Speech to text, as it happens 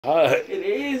Hot. It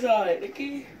is hot,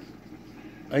 nigga.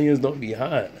 Onions don't be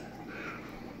hot.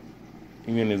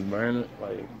 You mean it's burning?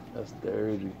 Like, that's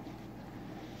dirty.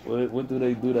 What do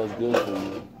they do that's good for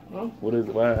you? Huh?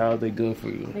 How are they good for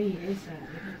you? They inside.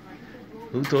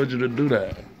 Who told you to do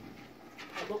that?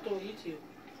 I looked on YouTube.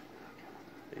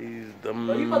 He's the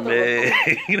you about to man.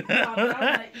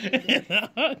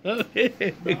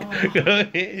 Go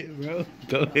ahead, bro.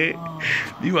 Go ahead.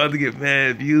 You about to get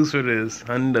mad views for this,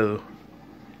 hundo.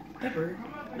 Pepper.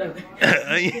 No.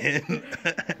 Onion.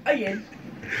 Onion.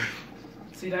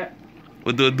 See that?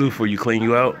 What do it do for you? Clean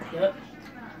you out? Yep.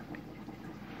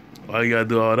 Why you gotta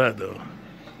do all that though?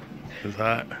 It's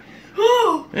hot.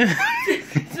 Ooh!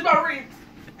 See my ribs.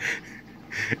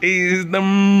 He's the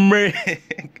man.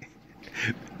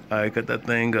 Alright, cut that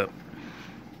thing up.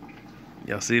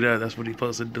 Y'all see that? That's what he's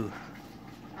supposed to do.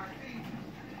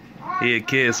 He a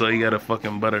kid, so he got a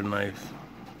fucking butter knife.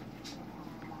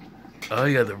 Oh,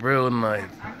 he got the real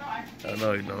knife. I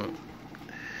know he don't.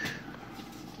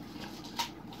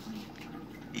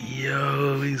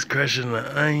 Yo, he's crushing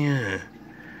the onion.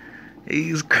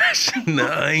 He's crushing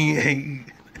the onion.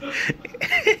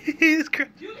 He's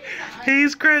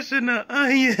crushing the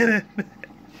onion.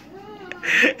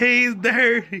 He's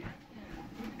dirty.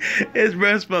 His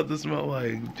breath's about to smell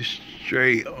like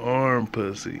straight arm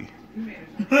pussy.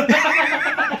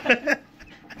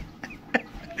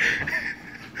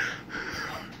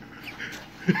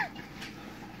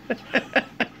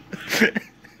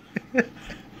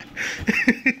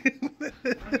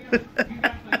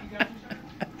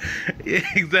 Yeah,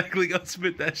 exactly. Go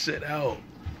spit that shit out.